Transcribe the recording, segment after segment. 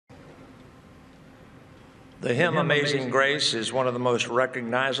The hymn Amazing Grace is one of the most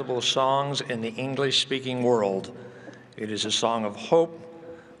recognizable songs in the English-speaking world. It is a song of hope,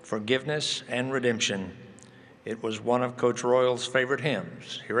 forgiveness, and redemption. It was one of Coach Royal's favorite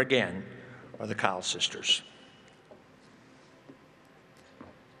hymns. Here again are the Kyle sisters.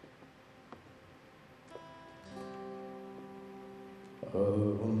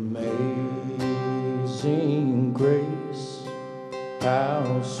 Amazing grace,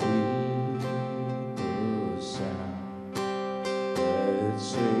 how sweet the sound that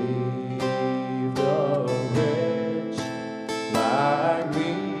saved a wretch like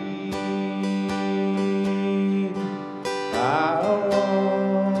me. I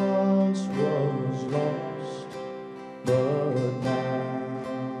once was lost, but now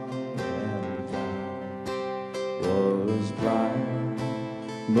am found. Was blind,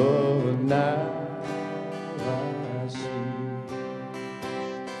 but now I see.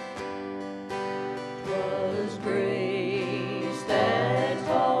 'Twas grace that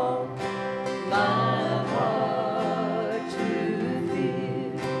taught my heart to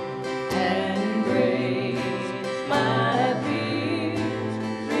fear, and grace my fears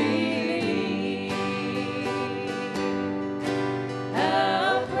relieved.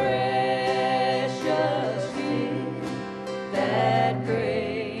 How precious is that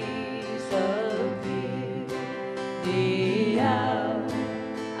grace appeared the hour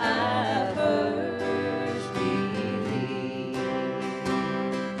I first believed.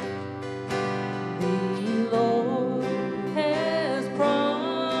 The Lord has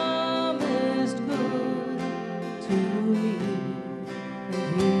promised good to me,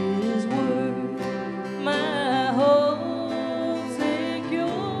 and His word my hope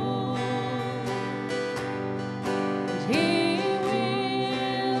secure. And He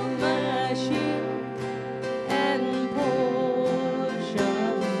will my shield and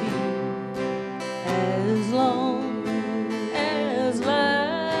portion be, as long as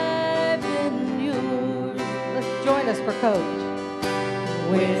life endures. Let's join us for Coach.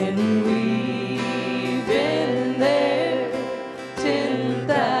 When we've been there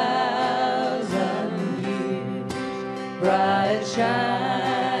 10,000 years, bright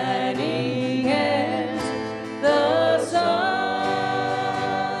shining as the sun,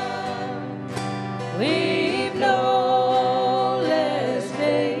 we've no less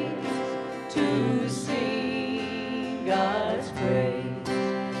days to sing God's praise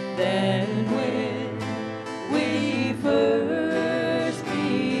than when we first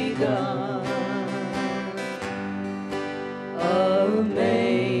begun.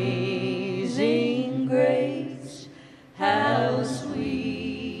 Amazing grace, how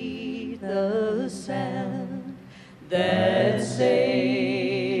sweet the sound that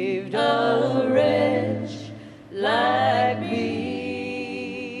saved a wretch like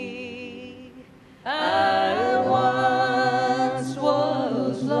me. I once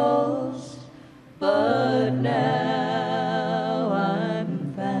was lost, but now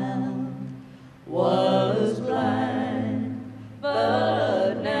I'm found. Was blind,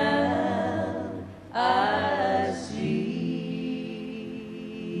 but now I see.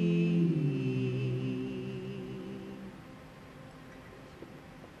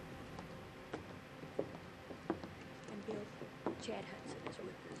 And Bill, Chad Hudson is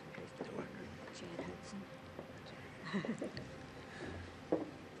with us. Chad Hudson.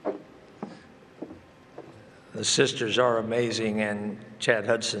 The sisters are amazing, and Chad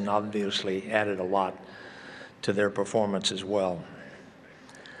Hudson obviously added a lot to their performance as well.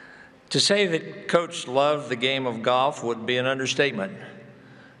 To say that Coach loved the game of golf would be an understatement,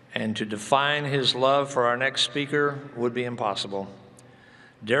 and to define his love for our next speaker would be impossible.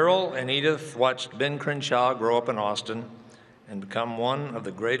 Darrell and Edith watched Ben Crenshaw grow up in Austin and become one of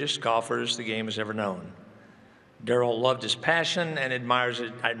the greatest golfers the game has ever known. Darrell loved his passion and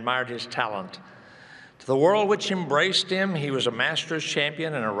admired his talent. To the world which embraced him, he was a Masters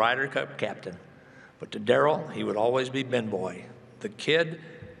champion and a Ryder Cup captain. But to Darrell, he would always be Ben Boy, the kid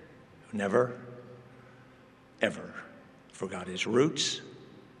who never, ever forgot his roots.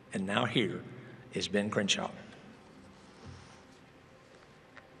 And now here is Ben Crenshaw.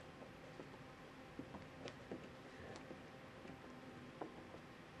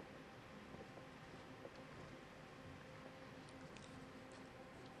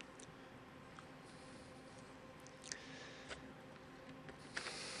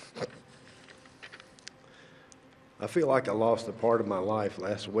 I feel like I lost a part of my life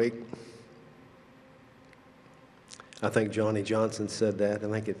last week. I think Johnny Johnson said that. I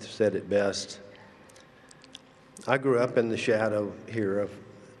think it said it best. I grew up in the shadow here of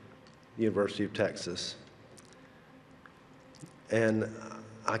University of Texas. And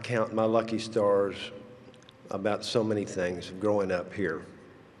I count my lucky stars about so many things growing up here.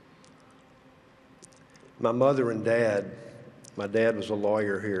 My mother and dad, my dad was a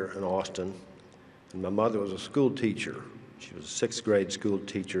lawyer here in Austin, and my mother was a school teacher. She was a sixth grade school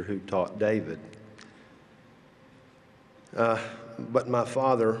teacher who taught David. But my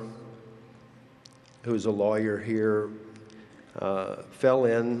father, who was a lawyer here, fell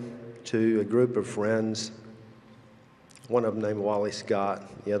into a group of friends, one of them named Wally Scott,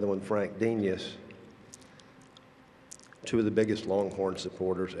 the other one Frank Denius, two of the biggest Longhorn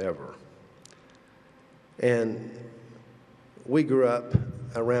supporters ever. And we grew up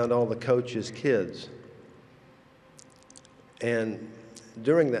around all the coaches' kids. And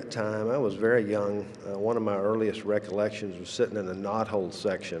during that time, I was very young. One of my earliest recollections was sitting in the knothole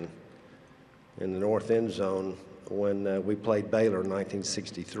section in the north end zone when we played Baylor in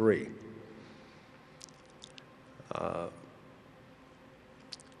 1963.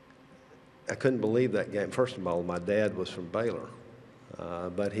 I couldn't believe that game. First of all, my dad was from Baylor,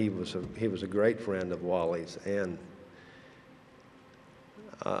 but he was a great friend of Wally's. And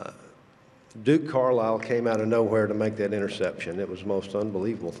Duke Carlisle came out of nowhere to make that interception. It was the most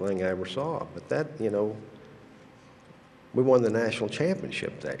unbelievable thing I ever saw. But that, you know, we won the national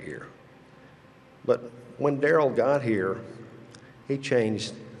championship that year. But when Darrell got here, he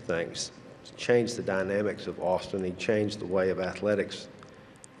changed things, changed the dynamics of Austin. He changed the way of athletics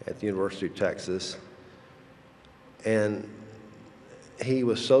at the University of Texas. And he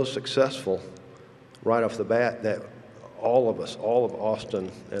was so successful right off the bat that all of us, all of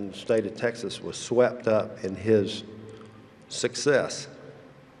Austin and the state of Texas was swept up in his success.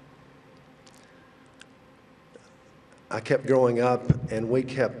 I kept growing up and we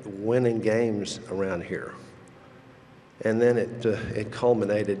kept winning games around here. And then it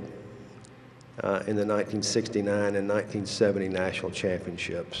culminated in the 1969 and 1970 national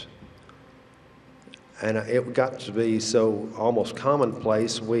championships. And it got to be so almost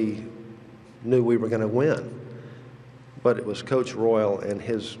commonplace, we knew we were going to win. But it was Coach Royal and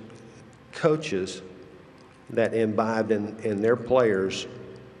his coaches that imbibed in their players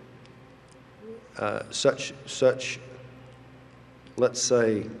such, let's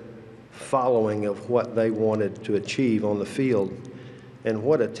say, following of what they wanted to achieve on the field. And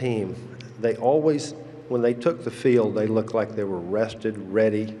what a team. They always, when they took the field, they looked like they were rested,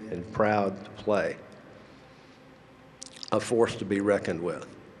 ready, and proud to play. A force to be reckoned with.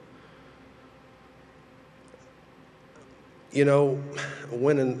 You know,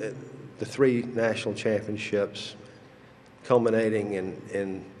 winning the 3 national championships, culminating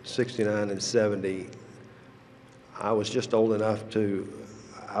in 69 and 70, I was just old enough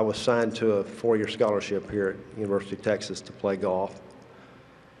I was signed to a 4-year scholarship here at University of Texas to play golf.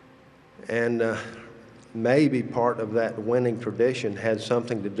 And maybe part of that winning tradition had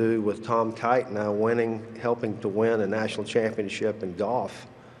something to do with Tom Kite and I helping to win a national championship in golf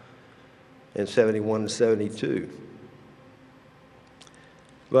in 71 and 72.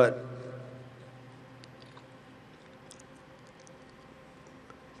 But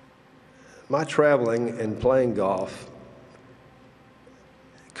my traveling and playing golf,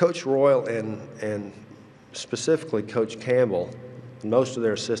 Coach Royal and specifically Coach Campbell, most of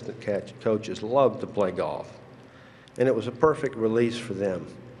their assistant coaches loved to play golf. And it was a perfect release for them.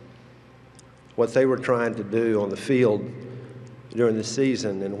 What they were trying to do on the field during the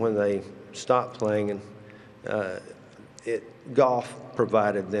season and when they stopped playing, golf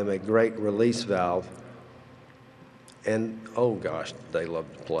provided them a great release valve. And, oh gosh, they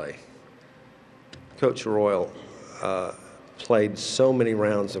loved to play. Coach Royal played so many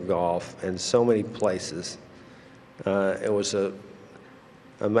rounds of golf in so many places. It's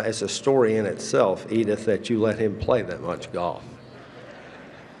a story in itself, Edith, that you let him play that much golf.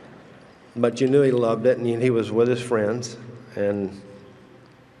 But you knew he loved it, and he was with his friends. And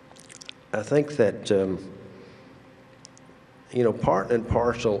I think that, you know, part and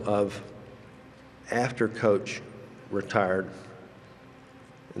parcel of after Coach retired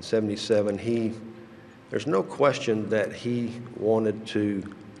in 77, there's no question that he wanted to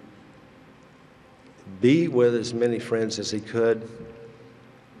be with as many friends as he could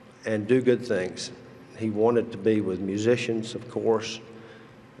and do good things. He wanted to be with musicians, of course.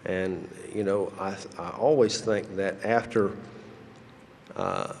 And, you know, I always think that after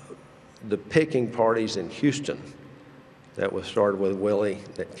the picking parties in Houston that was started with Willie,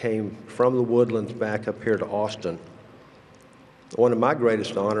 that came from the Woodlands back up here to Austin, one of my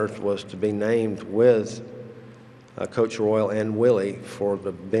greatest honors was to be named with Coach Royal and Willie for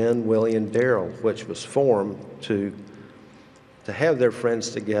the Ben, Willie, and Darrell, which was formed to have their friends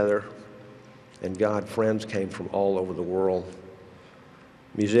together. And God, friends came from all over the world.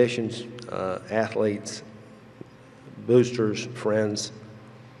 Musicians, athletes, boosters, friends,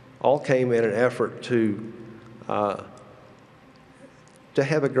 all came in an effort to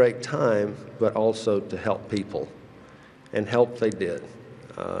have a great time, but also to help people. And help they did.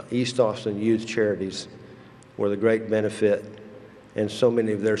 East Austin Youth Charities were the great benefit, and so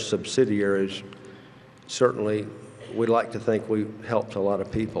many of their subsidiaries, certainly we'd like to think we helped a lot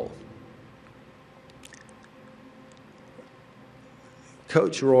of people.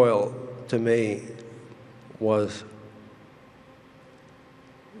 Coach Royal, to me, was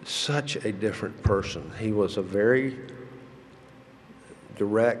such a different person. He was a very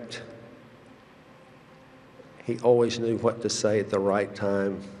direct. He always knew what to say at the right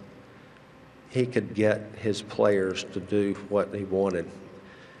time. He could get his players to do what he wanted.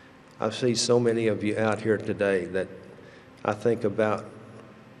 I see so many of you out here today that I think about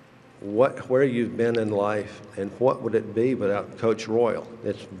where you've been in life and what would it be without Coach Royal.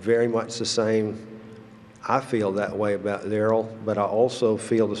 It's very much the same. I feel that way about Darrell, but I also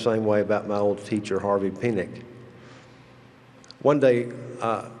feel the same way about my old teacher, Harvey Pinnick. One day,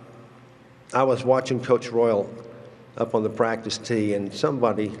 I was watching Coach Royal up on the practice tee, and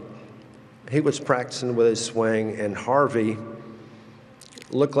he was practicing with his swing, and Harvey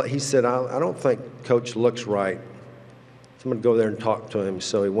looked like, he said, I don't think Coach looks right. So I'm going to go there and talk to him.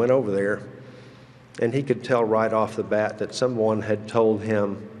 So he went over there, and he could tell right off the bat that someone had told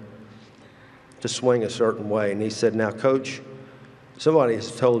him to swing a certain way. And he said, now, Coach, somebody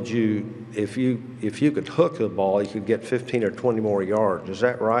has told you if you could hook the ball, you could get 15 or 20 more yards. Is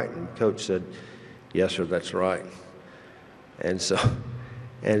that right? And Coach said, yes, sir, that's right. And so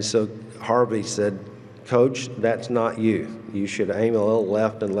Harvey said, Coach, that's not you. You should aim a little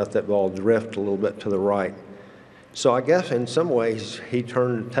left and let that ball drift a little bit to the right. So I guess in some ways he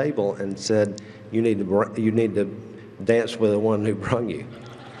turned the table and said, you need to dance with the one who brung you.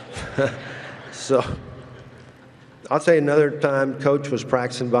 So I'll tell you another time Coach was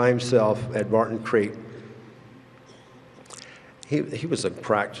practicing by himself at Barton Creek. He was a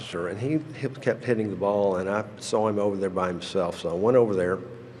practicer, and he kept hitting the ball, and I saw him over there by himself. So I went over there,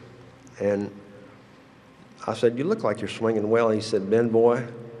 and I said, you look like you're swinging well. And he said, Ben boy.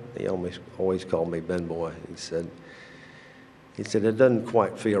 He always called me Ben boy. He said, it doesn't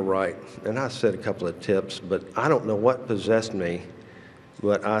quite feel right. And I said a couple of tips, but I don't know what possessed me.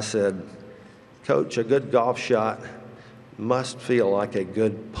 But I said, Coach, a good golf shot must feel like a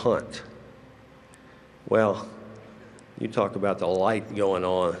good punt. Well, you talk about the light going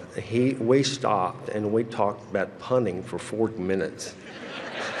on. We stopped and we talked about punting for 40 minutes.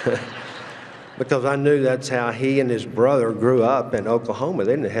 Because I knew that's how he and his brother grew up in Oklahoma.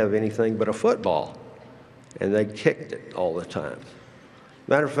 They didn't have anything but a football, and they kicked it all the time.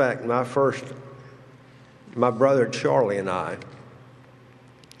 Matter of fact, my brother Charlie and I,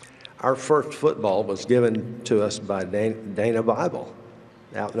 our first football was given to us by Dana Bible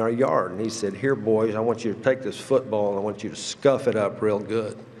out in our yard. And he said, here, boys, I want you to take this football and I want you to scuff it up real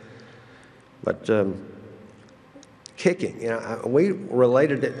good. But kicking, we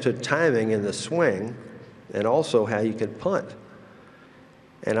related it to timing in the swing and also how you can punt.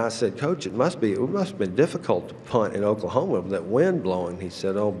 And I said, Coach, it must have been difficult to punt in Oklahoma with that wind blowing. He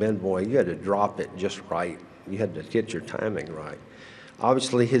said, oh, Ben boy, you had to drop it just right. You had to get your timing right.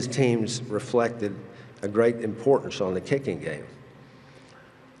 Obviously, his teams reflected a great importance on the kicking game.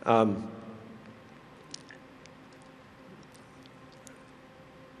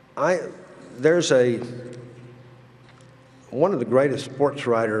 One of the greatest sports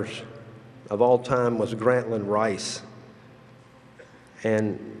writers of all time was Grantland Rice,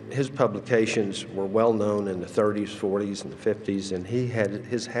 and his publications were well known in the 30s, 40s, and the 50s, and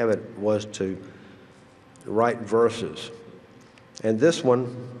his habit was to write verses. And this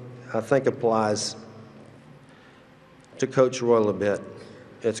one, I think, applies to Coach Royal a bit.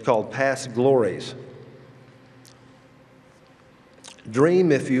 It's called Past Glories.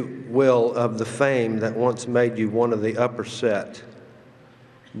 Dream, if you will, of the fame that once made you one of the upper set,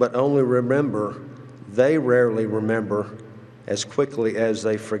 but only remember, they rarely remember as quickly as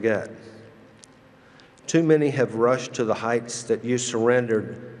they forget. Too many have rushed to the heights that you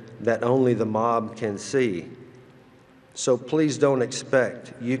surrendered that only the mob can see. So please don't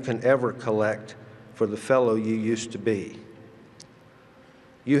expect you can ever collect for the fellow you used to be.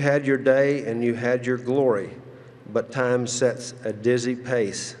 You had your day and you had your glory, but time sets a dizzy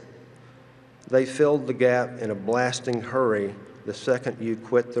pace. They filled the gap in a blasting hurry the second you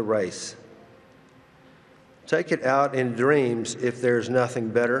quit the race. Take it out in dreams if there's nothing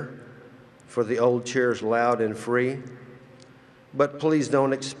better, for the old cheers loud and free. But please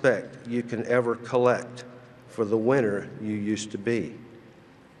don't expect you can ever collect for the winner you used to be.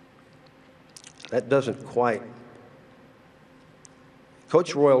 That doesn't quite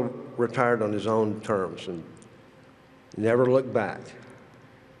Coach Royal retired on his own terms and never looked back.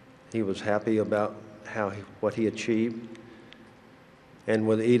 He was happy about what he achieved. And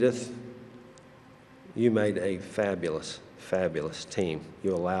with Edith, you made a fabulous, fabulous team.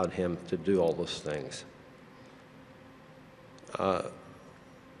 You allowed him to do all those things. I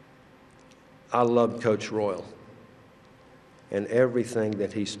loved Coach Royal and everything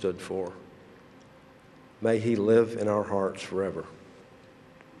that he stood for. May he live in our hearts forever.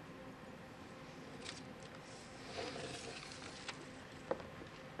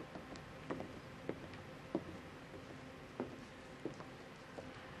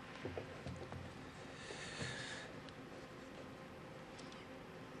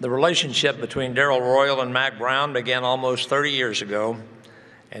 The relationship between Darrell Royal and Mac Brown began almost 30 years ago,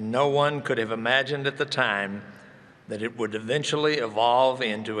 and no one could have imagined at the time that it would eventually evolve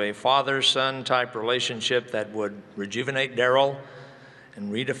into a father-son type relationship that would rejuvenate Darrell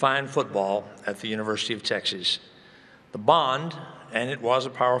and redefine football at the University of Texas. The bond, and it was a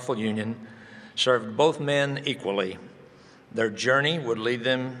powerful union, served both men equally. Their journey would lead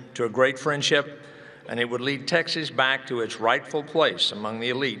them to a great friendship, and it would lead Texas back to its rightful place among the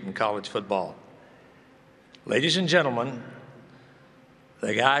elite in college football. Ladies and gentlemen,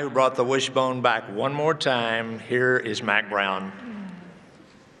 the guy who brought the wishbone back one more time, here is Mac Brown.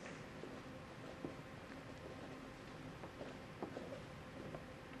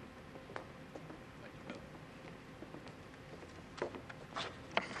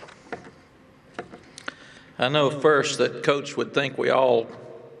 I know first that Coach would think we all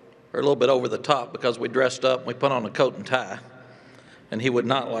are a little bit over the top because we dressed up and we put on a coat and tie, and he would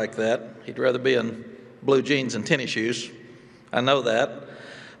not like that. He'd rather be in blue jeans and tennis shoes. I know that.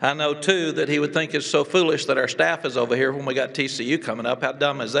 I know, too, that he would think it's so foolish that our staff is over here when we got TCU coming up. How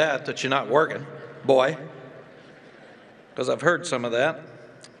dumb is that you're not working, boy? Because I've heard some of that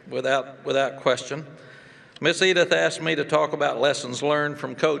without question. Miss Edith asked me to talk about lessons learned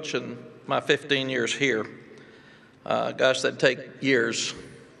from Coach in my 15 years here. Gosh, that'd take years,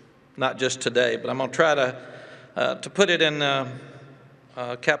 not just today, but I'm going to try to put it in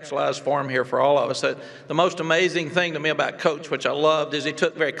capsulized form here for all of us. The most amazing thing to me about Coach, which I loved, is he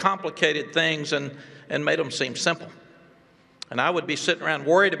took very complicated things and made them seem simple. And I would be sitting around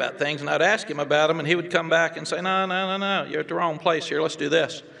worried about things, and I'd ask him about them, and he would come back and say, no, you're at the wrong place here, let's do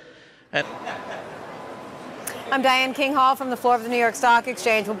this. And I'm Diane King Hall from the floor of the New York Stock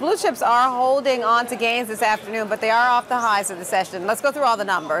Exchange. Well, blue chips are holding on to gains this afternoon, but they are off the highs of the session. Let's go through all the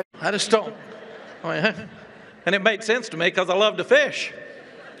numbers. I just don't. And it made sense to me because I love to fish.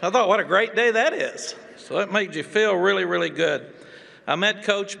 I thought, what a great day that is. So it made you feel really, really good. I met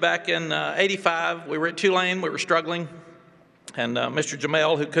Coach back in '85. We were at Tulane. We were struggling. And Mr.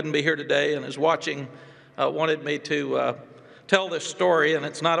 Jamel, who couldn't be here today and is watching, wanted me to tell this story. And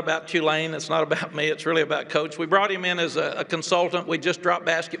it's not about Tulane. It's not about me. It's really about Coach. We brought him in as a consultant. We just dropped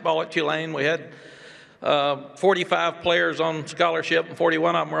basketball at Tulane. We had 45 players on scholarship, and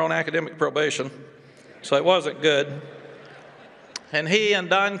 41 of them were on academic probation. So it wasn't good. And he and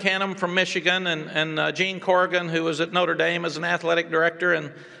Don Canham from Michigan and Gene Corrigan, who was at Notre Dame as an athletic director,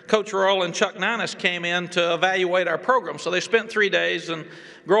 and Coach Royal and Chuck Ninus came in to evaluate our program. So they spent 3 days, and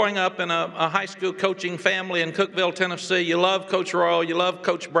growing up in a high school coaching family in Cookeville, Tennessee, you love Coach Royal, you love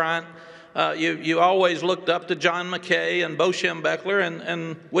Coach Bryant. You always looked up to John McKay and Bo Schembechler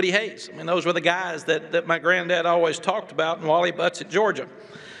and Woody Hayes. I mean, those were the guys that my granddad always talked about, and Wally Butts at Georgia.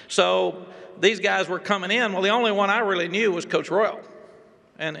 So these guys were coming in. Well, the only one I really knew was Coach Royal.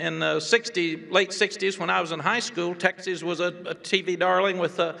 And in the late 60s, when I was in high school, Texas was a TV darling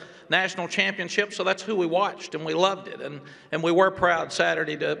with a national championship, so that's who we watched, and we loved it. And we were proud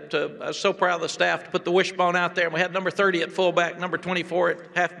Saturday I was so proud of the staff to put the wishbone out there. And we had number 30 at fullback, number 24 at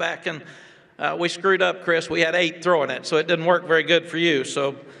halfback, and we screwed up, Chris. We had 8 throwing it, so it didn't work very good for you.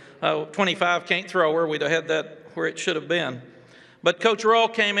 So 25 can't throw her. We'd have had that where it should have been. But Coach Royal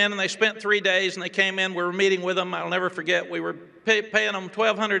came in, and they spent 3 days, and they came in. We were meeting with them. I'll never forget. We were paying them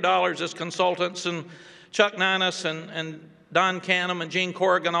 $1,200 as consultants, and Chuck Ninus and Don Canham and Gene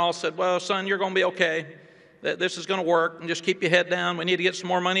Corrigan all said, well, son, you're going to be okay. This is going to work, and just keep your head down. We need to get some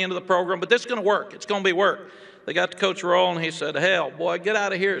more money into the program, but this is going to work. It's going to be work. They got to Coach Royal, and he said, hell, boy, get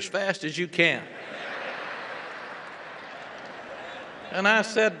out of here as fast as you can. And I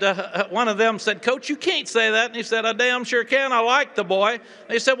said, one of them said, Coach, you can't say that. And he said, I damn sure can. I like the boy.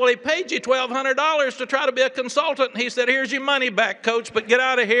 And he said, well, he paid you $1,200 to try to be a consultant. And he said, here's your money back, Coach, but get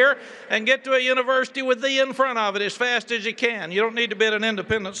out of here and get to a university with the in front of it as fast as you can. You don't need to be at an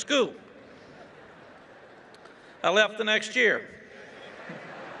independent school. I left the next year.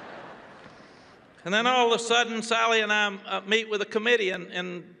 And then all of a sudden, Sally and I meet with a committee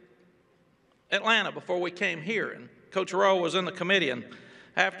in Atlanta before we came here. And Coach Royal was in the committee. And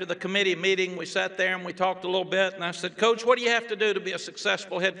after the committee meeting, we sat there and we talked a little bit. And I said, Coach, what do you have to do to be a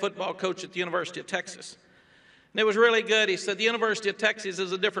successful head football coach at the University of Texas? And it was really good. He said, the University of Texas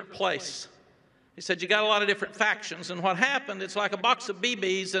is a different place. He said, you got a lot of different factions. And what happened, it's like a box of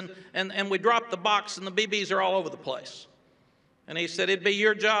BBs, and we dropped the box, and the BBs are all over the place. And he said, it'd be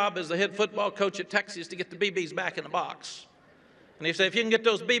your job as the head football coach at Texas to get the BBs back in the box. And he said, if you can get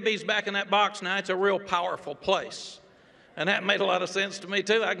those BBs back in that box now, it's a real powerful place. And that made a lot of sense to me,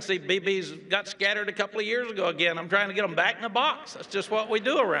 too. I can see BBs got scattered a couple of years ago again. I'm trying to get them back in the box. That's just what we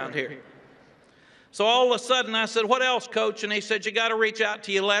do around here. So all of a sudden, I said, what else, Coach? And he said, you got to reach out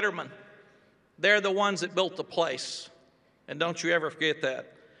to your lettermen. They're the ones that built the place. And don't you ever forget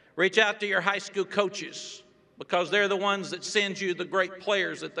that. Reach out to your high school coaches, because they're the ones that send you the great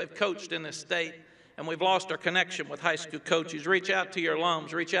players that they've coached in this state. And we've lost our connection with high school coaches. Reach out to your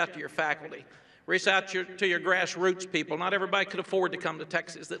alums. Reach out to your faculty. Reach out to your grassroots people. Not everybody could afford to come to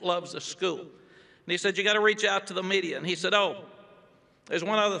Texas that loves the school. And he said, you got to reach out to the media. And he said, oh, there's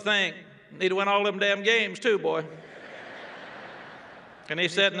one other thing. You need to win all them damn games too, boy. And he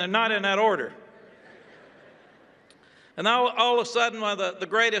said, and they're not in that order. And all of a sudden, one of the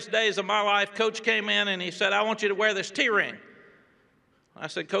greatest days of my life, Coach came in and he said, I want you to wear this T-ring. I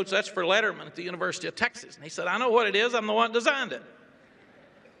said, Coach, that's for lettermen at the University of Texas. And he said, I know what it is. I'm the one that designed it.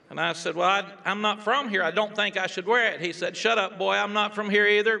 And I said, well, I'm not from here. I don't think I should wear it. He said, shut up, boy. I'm not from here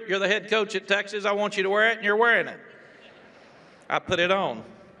either. You're the head coach at Texas. I want you to wear it, and you're wearing it. I put it on.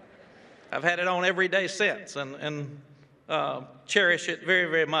 I've had it on every day since and cherish it very,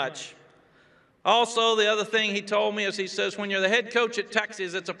 very much. Also, the other thing he told me is he says, when you're the head coach at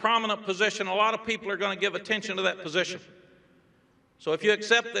Texas, it's a prominent position. A lot of people are going to give attention to that position. So if you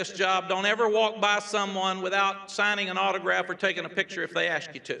accept this job, don't ever walk by someone without signing an autograph or taking a picture if they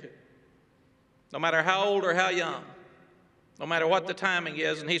ask you to. No matter how old or how young. No matter what the timing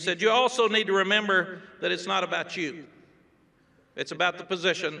is. And he said, you also need to remember that it's not about you. It's about the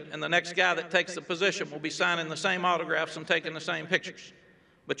position, and the next guy that takes the position will be signing the same autographs and taking the same pictures.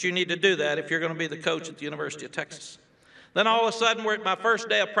 But you need to do that if you're going to be the coach at the University of Texas. Then all of a sudden, we're at my first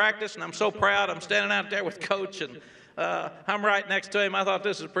day of practice, and I'm so proud. I'm standing out there with Coach, and I'm right next to him. I thought,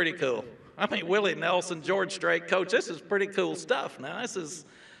 this is pretty cool. I mean, Willie Nelson, George Strait, Coach, this is pretty cool stuff now.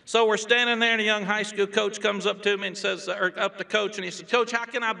 So we're standing there, and a young high school coach comes up to me and says, or up to Coach, and he said, Coach, how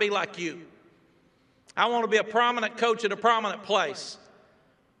can I be like you? I want to be a prominent coach at a prominent place.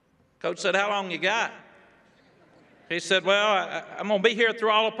 Coach said, how long you got? He said, well, I'm going to be here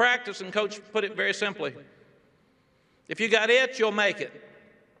through all of practice. And Coach put it very simply. If you got it, you'll make it.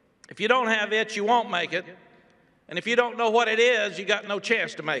 If you don't have it, you won't make it. And if you don't know what it is, you got no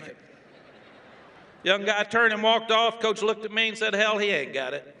chance to make it. Young guy turned and walked off. Coach looked at me and said, hell, he ain't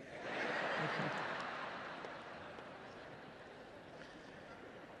got it.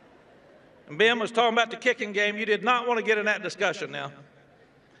 And Ben was talking about the kicking game. You did not want to get in that discussion now.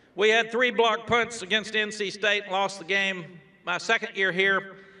 We had 3 blocked punts against NC State and lost the game my second year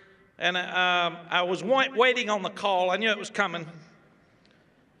here. And I was waiting on the call. I knew it was coming.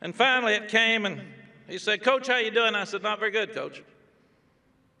 And finally it came, and he said, Coach, how you doing? I said, not very good, Coach.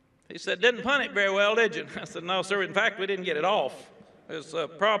 He said, didn't punt it very well, did you? I said, no, sir. In fact, we didn't get it off. There's a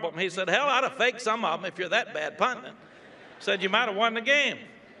problem. He said, hell, I'd have faked some of them if you're that bad punting. Said, you might have won the game.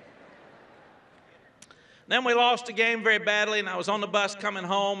 Then we lost the game very badly, and I was on the bus coming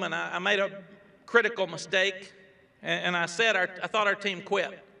home, and I made a critical mistake, and I said I thought our team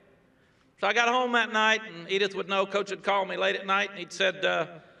quit. So I got home that night, and Edith would know. Coach would call me late at night, and he'd said,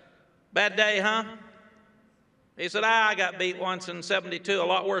 bad day, huh? He said, I got beat once in '72, a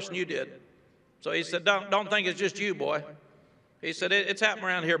lot worse than you did. So he said, don't think it's just you, boy. He said, it's happened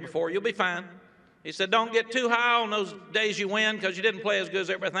around here before. You'll be fine. He said, don't get too high on those days you win, because you didn't play as good as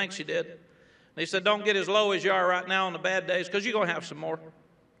everybody thinks you did. And he said, don't get as low as you are right now on the bad days, because you're going to have some more.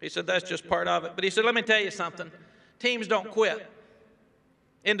 He said, that's just part of it. But he said, let me tell you something. Teams don't quit.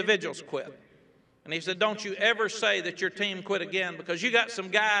 Individuals quit. And he said, don't you ever say that your team quit again, because you got some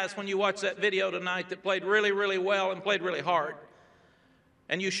guys, when you watch that video tonight, that played really, really well and played really hard.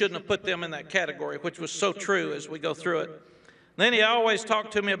 And you shouldn't have put them in that category, which was so true as we go through it. And then he always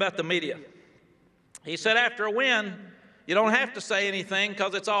talked to me about the media. He said, after a win, you don't have to say anything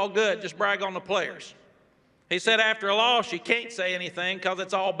because it's all good. Just brag on the players. He said, after a loss, you can't say anything because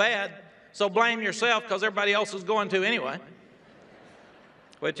it's all bad. So blame yourself because everybody else is going to anyway,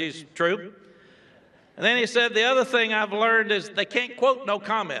 which is true. And then he said, the other thing I've learned is they can't quote no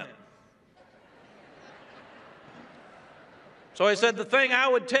comment. So he said, the thing I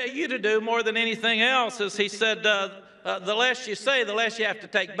would tell you to do more than anything else is, he said, the less you say, the less you have to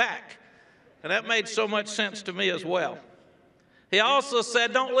take back. And that made so much sense to me as well. He also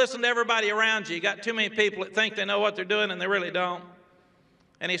said, don't listen to everybody around you. You got too many people that think they know what they're doing and they really don't.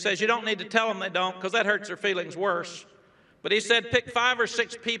 And he says, you don't need to tell them they don't, because that hurts their feelings worse. But he said, pick 5 or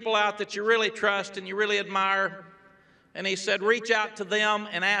 6 people out that you really trust and you really admire. And he said, reach out to them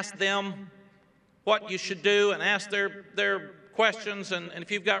and ask them what you should do, and ask their questions. And if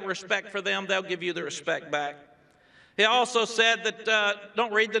you've got respect for them, they'll give you the respect back. He also said that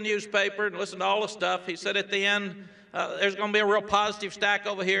don't read the newspaper and listen to all the stuff. He said at the end, there's going to be a real positive stack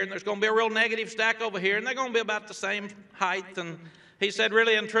over here, and there's going to be a real negative stack over here, and they're going to be about the same height. And he said,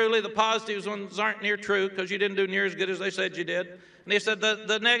 really and truly, the positive ones aren't near true, because you didn't do near as good as they said you did. And he said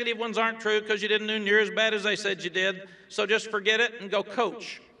the negative ones aren't true, because you didn't do near as bad as they said you did. So just forget it and go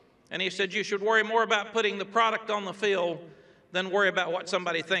coach. And he said you should worry more about putting the product on the field than worry about what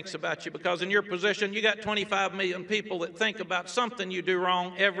somebody thinks about you, because in your position, you got 25 million people that think about something you do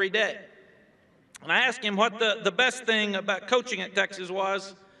wrong every day. And I asked him what the best thing about coaching at Texas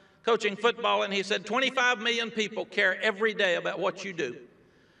was, coaching football, and he said 25 million people care every day about what you do.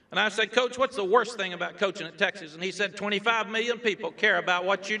 And I said, Coach, what's the worst thing about coaching at Texas? And he said 25 million people care about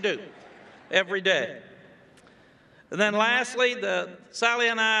what you do every day. And then lastly, Sally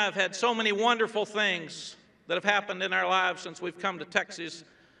and I have had so many wonderful things that have happened in our lives since we've come to Texas.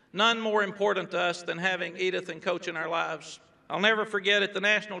 None more important to us than having Edith and Coach in our lives. I'll never forget at the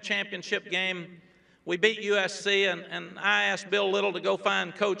national championship game, we beat USC, and I asked Bill Little to go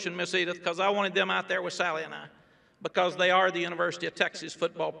find Coach and Miss Edith, because I wanted them out there with Sally and I, because they are the University of Texas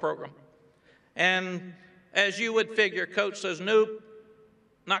football program. And as you would figure, Coach says, nope,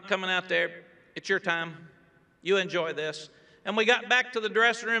 not coming out there. It's your time. You enjoy this. And we got back to the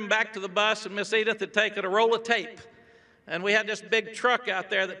dressing room, back to the bus, and Miss Edith had taken a roll of tape. And we had this big truck out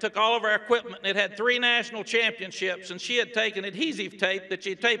there that took all of our equipment, and it had 3 national championships, and she had taken adhesive tape that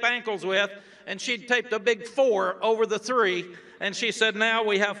she'd tape ankles with, and she'd taped a big 4 over the 3, and she said, now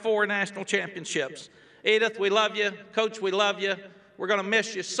we have 4 national championships. Edith, we love you. Coach, we love you. We're going to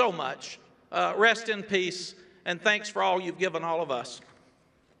miss you so much. Rest in peace, and thanks for all you've given all of us.